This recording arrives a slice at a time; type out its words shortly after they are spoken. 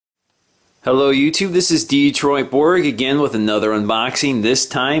Hello YouTube, this is Detroit Borg again with another unboxing. This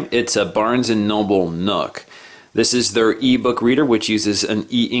time it's a Barnes and Noble Nook. This is their ebook reader, which uses an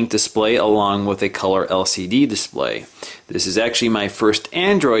e-ink display along with a color LCD display. This is actually my first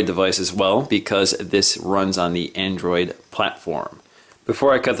Android device as well because this runs on the Android platform.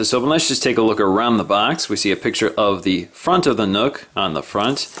 Before I cut this open, let's just take a look around the box. We see a picture of the front of the Nook on the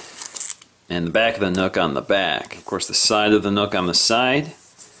front and the back of the Nook on the back. Of course, the side of the Nook on the side.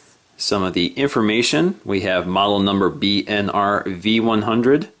 Some of the information, we have model number BNR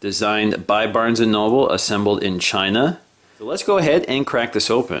V100, designed by Barnes and Noble, assembled in China. So let's go ahead and crack this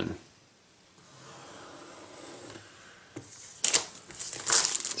open.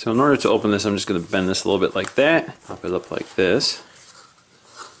 So in order to open this, I'm just going to bend this a little bit like that, pop it up like this.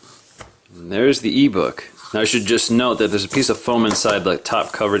 And there's the ebook. Now I should just note that there's a piece of foam inside the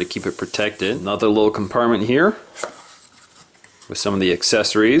top cover to keep it protected. Another little compartment here with some of the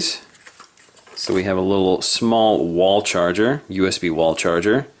accessories. So we have a little small wall charger, USB wall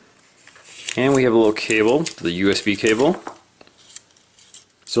charger, and we have a little cable, the USB cable.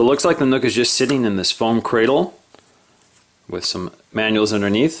 So it looks like the Nook is just sitting in this foam cradle with some manuals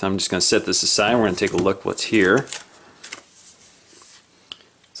underneath. I'm just going to set this aside. We're going to take a look what's here.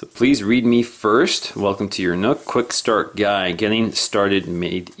 So please read me first. Welcome to your Nook Quick Start Guide, getting started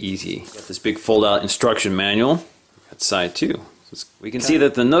made easy. Got this big fold-out instruction manual. Got side two. We can see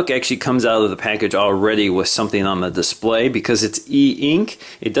that the Nook actually comes out of the package already with something on the display. Because it's e-ink,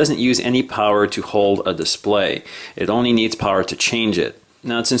 it doesn't use any power to hold a display. It only needs power to change it.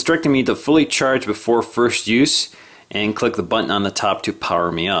 Now it's instructing me to fully charge before first use and click the button on the top to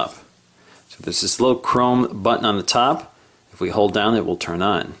power me up. So there's this little chrome button on the top. If we hold down, it will turn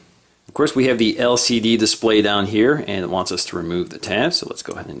on. Of course, we have the LCD display down here and it wants us to remove the tab, so let's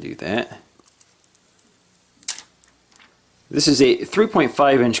go ahead and do that. This is a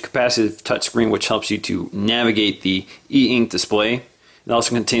 3.5-inch capacitive touchscreen which helps you to navigate the e-ink display. It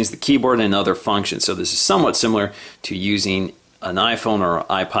also contains the keyboard and other functions, so this is somewhat similar to using an iPhone or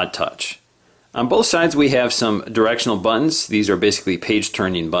iPod Touch. On both sides we have some directional buttons. These are basically page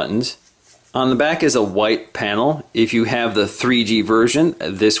turning buttons. On the back is a white panel. If you have the 3G version,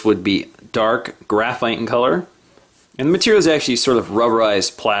 this would be dark graphite in color. And the material is actually sort of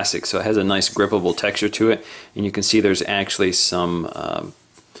rubberized plastic, so it has a nice grippable texture to it. And you can see there's actually some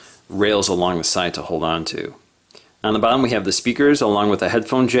rails along the side to hold on to. On the bottom we have the speakers along with a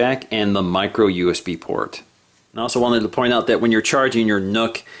headphone jack and the micro USB port. I also wanted to point out that when you're charging your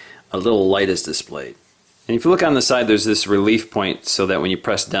Nook, a little light is displayed. And if you look on the side, there's this relief point so that when you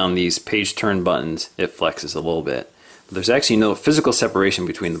press down these page turn buttons, it flexes a little bit. But there's actually no physical separation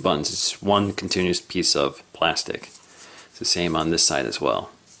between the buttons. It's one continuous piece of plastic. The same on this side as well.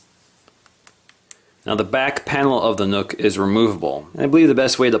 Now the back panel of the Nook is removable. And I believe the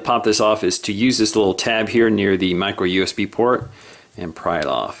best way to pop this off is to use this little tab here near the micro USB port and pry it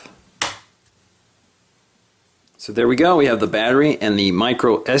off. So there we go, we have the battery and the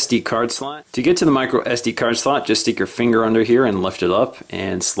micro SD card slot. To get to the micro SD card slot, just stick your finger under here and lift it up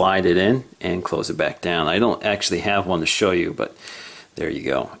and slide it in and close it back down. I don't actually have one to show you, but there you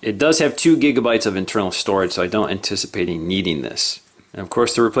go. It does have 2 gigabytes of internal storage, so I don't anticipate needing this. And of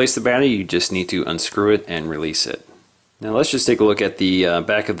course, to replace the battery, you just need to unscrew it and release it. Now let's just take a look at the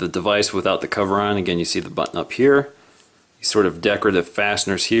back of the device without the cover on. Again, you see the button up here. These sort of decorative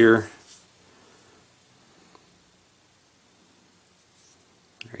fasteners here.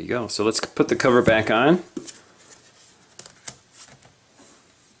 There you go. So let's put the cover back on.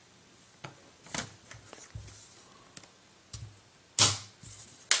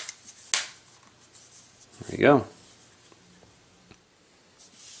 There you go.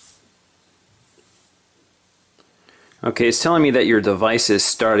 Okay, it's telling me that your device is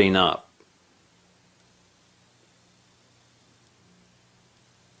starting up.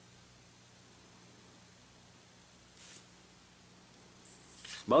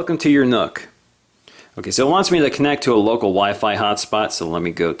 Welcome to your Nook. Okay, so it wants me to connect to a local Wi-Fi hotspot, so let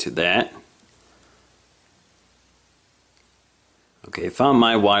me go to that. Okay, found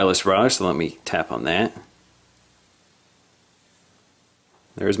my wireless router, so let me tap on that.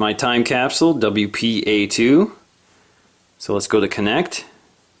 There's my time capsule, WPA2. So let's go to connect.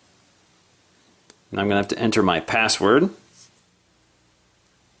 And I'm going to have to enter my password.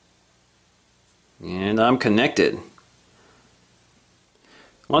 And I'm connected. It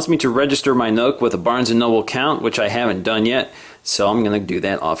wants me to register my Nook with a Barnes and Noble account, which I haven't done yet, so I'm going to do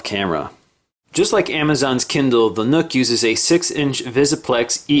that off camera. Just like Amazon's Kindle, the Nook uses a 6-inch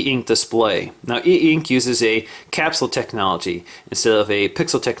Visiplex e-ink display. Now e-ink uses a capsule technology instead of a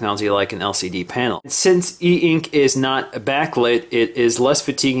pixel technology like an LCD panel. Since e-ink is not backlit, it is less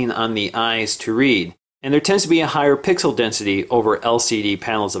fatiguing on the eyes to read. And there tends to be a higher pixel density over LCD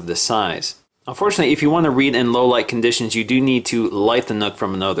panels of this size. Unfortunately, if you want to read in low light conditions, you do need to light the Nook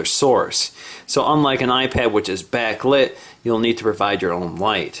from another source. So unlike an iPad which is backlit, you'll need to provide your own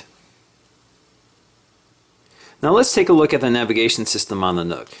light. Now let's take a look at the navigation system on the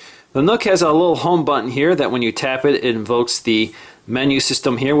Nook. The Nook has a little home button here that when you tap it, it invokes the menu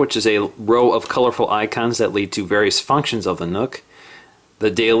system here, which is a row of colorful icons that lead to various functions of the Nook. The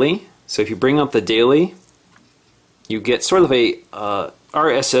daily, so if you bring up the daily, you get sort of a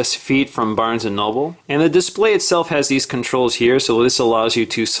RSS feed from Barnes and Noble. And the display itself has these controls here, so this allows you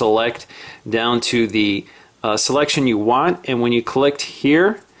to select down to the selection you want, and when you click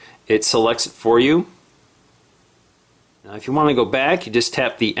here, it selects it for you. Now if you want to go back, you just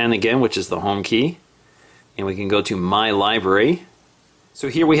tap the N again, which is the home key, and we can go to My Library. So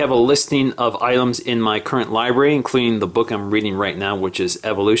here we have a listing of items in my current library, including the book I'm reading right now, which is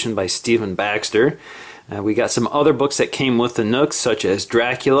Evolution by Stephen Baxter. We got some other books that came with the Nook, such as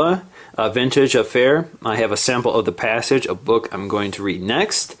Dracula, A Vintage Affair. I have a sample of The Passage, a book I'm going to read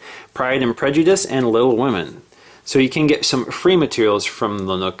next, Pride and Prejudice, and Little Women. So you can get some free materials from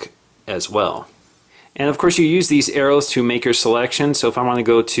the Nook as well. And of course you use these arrows to make your selection. So if I want to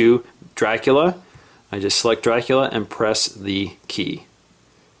go to Dracula, I just select Dracula and press the key.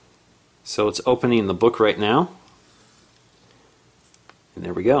 So it's opening the book right now. And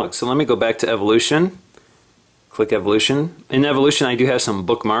there we go. So let me go back to Evolution. Click Evolution. In Evolution I do have some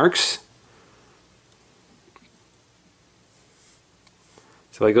bookmarks.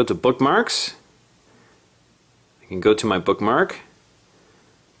 So I go to Bookmarks. I can go to my bookmark.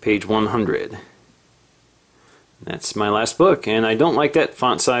 Page 100. That's my last book, and I don't like that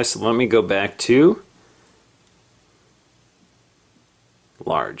font size, so let me go back to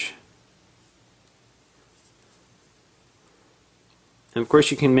large. And of course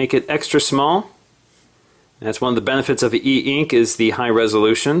you can make it extra small. That's one of the benefits of e-ink is the high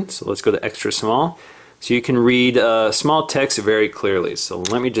resolution. So let's go to extra small. So you can read small text very clearly. So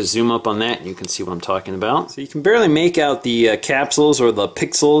let me just zoom up on that and you can see what I'm talking about. So you can barely make out the capsules or the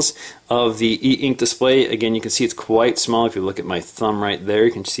pixels of the e-ink display. Again, you can see it's quite small. If you look at my thumb right there,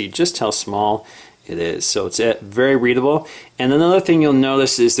 you can see just how small it is. So it's very readable. And another thing you'll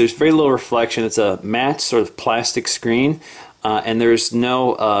notice is there's very little reflection. It's a matte sort of plastic screen. And there's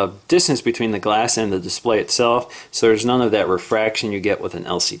no distance between the glass and the display itself. So there's none of that refraction you get with an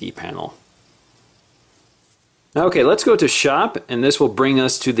LCD panel. Okay, let's go to Shop, and this will bring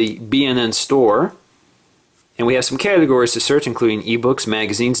us to the B&N store. And we have some categories to search, including ebooks,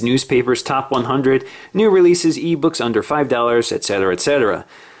 magazines, newspapers, top 100, new releases, ebooks under $5, etc., etc.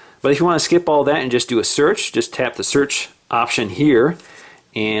 But if you want to skip all that and just do a search, just tap the search option here.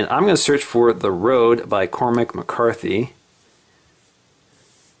 And I'm going to search for The Road by Cormac McCarthy.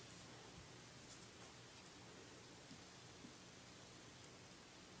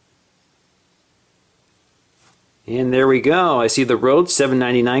 And there we go. I see The Road,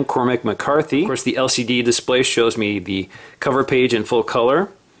 $7.99, Cormac McCarthy. Of course, the LCD display shows me the cover page in full color.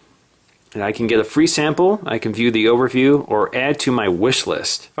 And I can get a free sample, I can view the overview, or add to my wish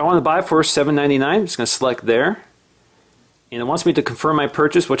list. If I want to buy for $7.99, I'm just going to select there. And it wants me to confirm my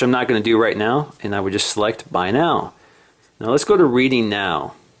purchase, which I'm not going to do right now. And I would just select Buy Now. Now let's go to Reading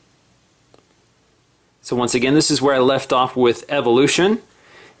Now. So once again, this is where I left off with Evolution.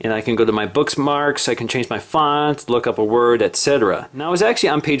 And I can go to my bookmarks, I can change my font, look up a word, etc. Now I was actually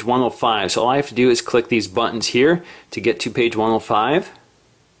on page 105, so all I have to do is click these buttons here to get to page 105.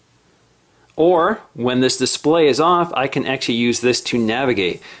 Or, when this display is off, I can actually use this to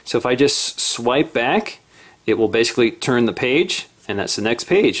navigate. So if I just swipe back, it will basically turn the page, and that's the next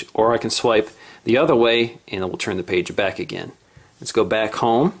page. Or I can swipe the other way, and it will turn the page back again. Let's go back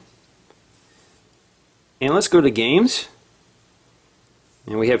home. And let's go to Games.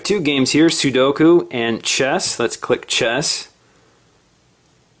 And we have two games here, Sudoku and Chess. Let's click Chess.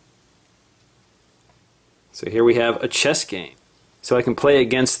 So here we have a chess game. So I can play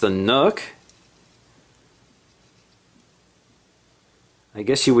against the Nook. I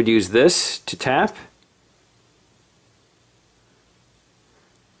guess you would use this to tap.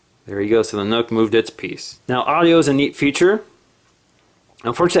 There you go, so the Nook moved its piece. Now audio is a neat feature.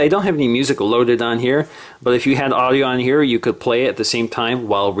 Unfortunately, I don't have any music loaded on here, but if you had audio on here, you could play it at the same time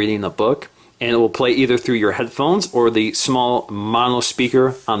while reading the book. and it will play either through your headphones or the small mono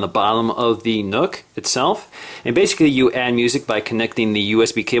speaker on the bottom of the Nook itself. And basically you add music by connecting the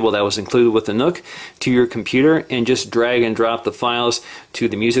USB cable that was included with the Nook to your computer and just drag and drop the files to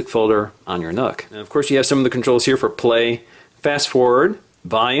the music folder on your Nook. And of course you have some of the controls here for play, fast forward,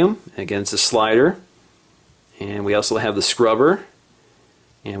 volume, again it's a slider, and we also have the scrubber,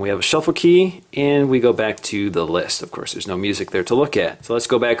 and we have a shuffle key, and we go back to the list. Of course there's no music there to look at. So let's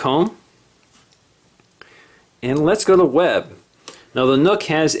go back home and let's go to web. Now the Nook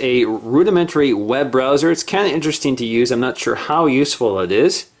has a rudimentary web browser. It's kind of interesting to use. I'm not sure how useful it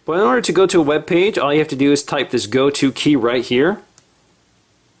is, but in order to go to a web page, all you have to do is type this go to key right here,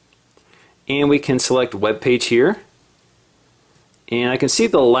 and we can select web page here. And I can see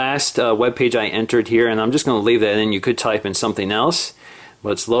the last web page I entered here, and I'm just going to leave that in. You could type in something else, but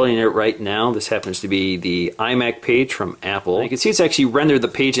it's loading it right now. This happens to be the iMac page from Apple. And you can see it's actually rendered the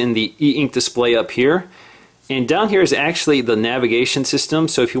page in the e-ink display up here. And down here is actually the navigation system.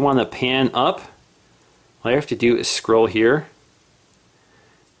 So if you want to pan up, all you have to do is scroll here,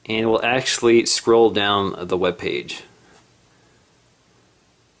 and it will actually scroll down the web page.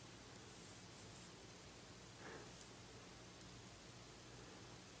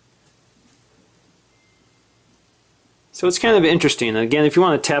 So it's kind of interesting. Again, if you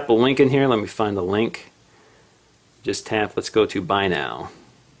want to tap a link in here, let me find the link. Just tap, let's go to Buy Now.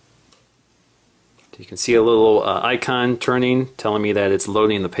 So you can see a little icon turning, telling me that it's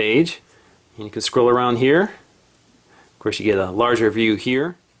loading the page. And you can scroll around here. Of course, you get a larger view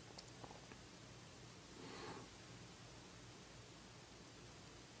here.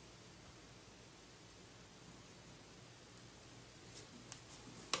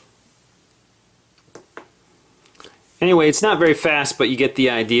 Anyway, it's not very fast, but you get the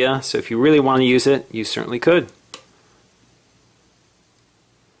idea. So if you really want to use it, you certainly could.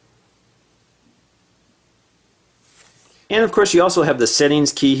 And of course you also have the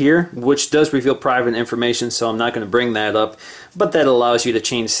settings key here, which does reveal private information, so I'm not going to bring that up, but that allows you to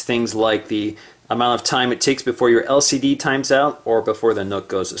change things like the amount of time it takes before your LCD times out or before the Nook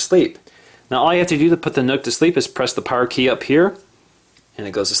goes to sleep. Now all you have to do to put the Nook to sleep is press the power key up here, and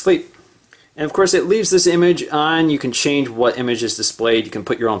it goes to sleep. And of course it leaves this image on. You can change what image is displayed. You can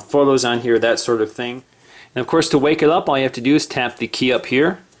put your own photos on here, that sort of thing. And of course to wake it up, all you have to do is tap the key up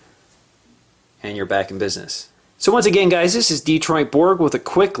here, and you're back in business. So once again guys, this is Detroit Borg with a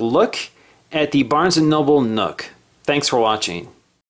quick look at the Barnes and Noble Nook. Thanks for watching.